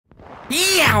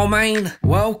Yeah, man!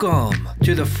 Welcome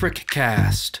to the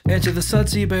Frickcast and to the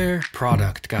Sudsy Bear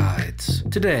product guides.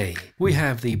 Today, we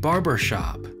have the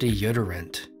Barbershop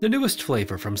deodorant, the newest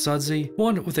flavor from Sudsy,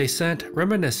 one with a scent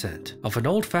reminiscent of an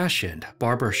old-fashioned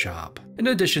barbershop. In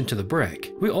addition to the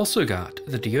brick, we also got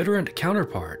the deodorant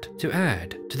counterpart to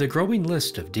add to the growing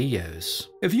list of deos.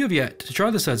 If you have yet to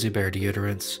try the Sudsy Bear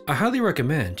deodorants, I highly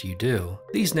recommend you do.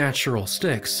 These natural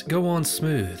sticks go on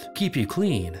smooth, keep you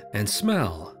clean, and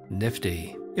smell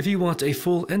nifty. If you want a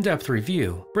full in-depth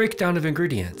review, breakdown of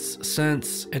ingredients,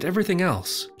 scents, and everything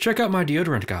else, check out my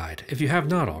deodorant guide if you have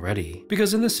not already,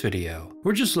 because in this video,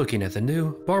 we're just looking at the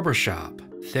new Barbershop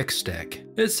Thick Stick.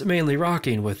 It's mainly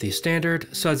rocking with the standard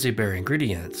Sudsy Bear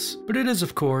ingredients, but it is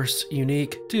of course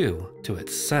unique due to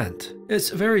its scent. It's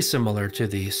very similar to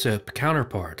the soap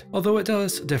counterpart, although it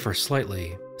does differ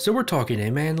slightly. So we're talking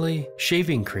a manly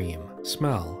shaving cream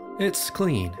smell. It's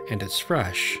clean and it's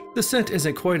fresh. The scent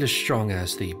isn't quite as strong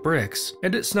as the bricks,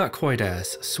 and it's not quite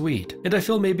as sweet, and I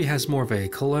feel maybe has more of a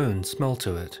cologne smell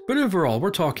to it. But overall,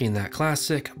 we're talking that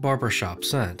classic barbershop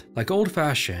scent, like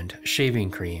old-fashioned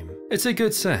shaving cream. It's a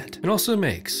good scent, and also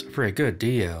makes for a good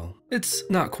deo. It's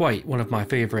not quite one of my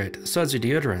favorite Sudsy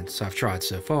deodorants I've tried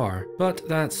so far, but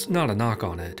that's not a knock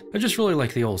on it. I just really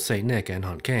like the old St. Nick and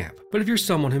Hunt Camp. But if you're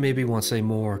someone who maybe wants a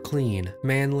more clean,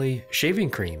 manly shaving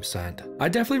cream scent, I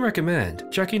definitely recommend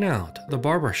checking out the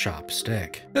Barbershop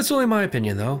stick. That's only my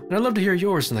opinion though, and I'd love to hear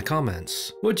yours in the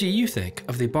comments. What do you think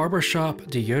of the Barbershop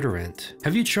deodorant?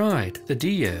 Have you tried the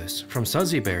deos from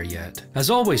Sudsy Bear yet? As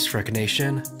always, Frick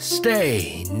Nation,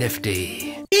 stay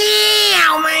nifty.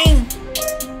 Yeah, man!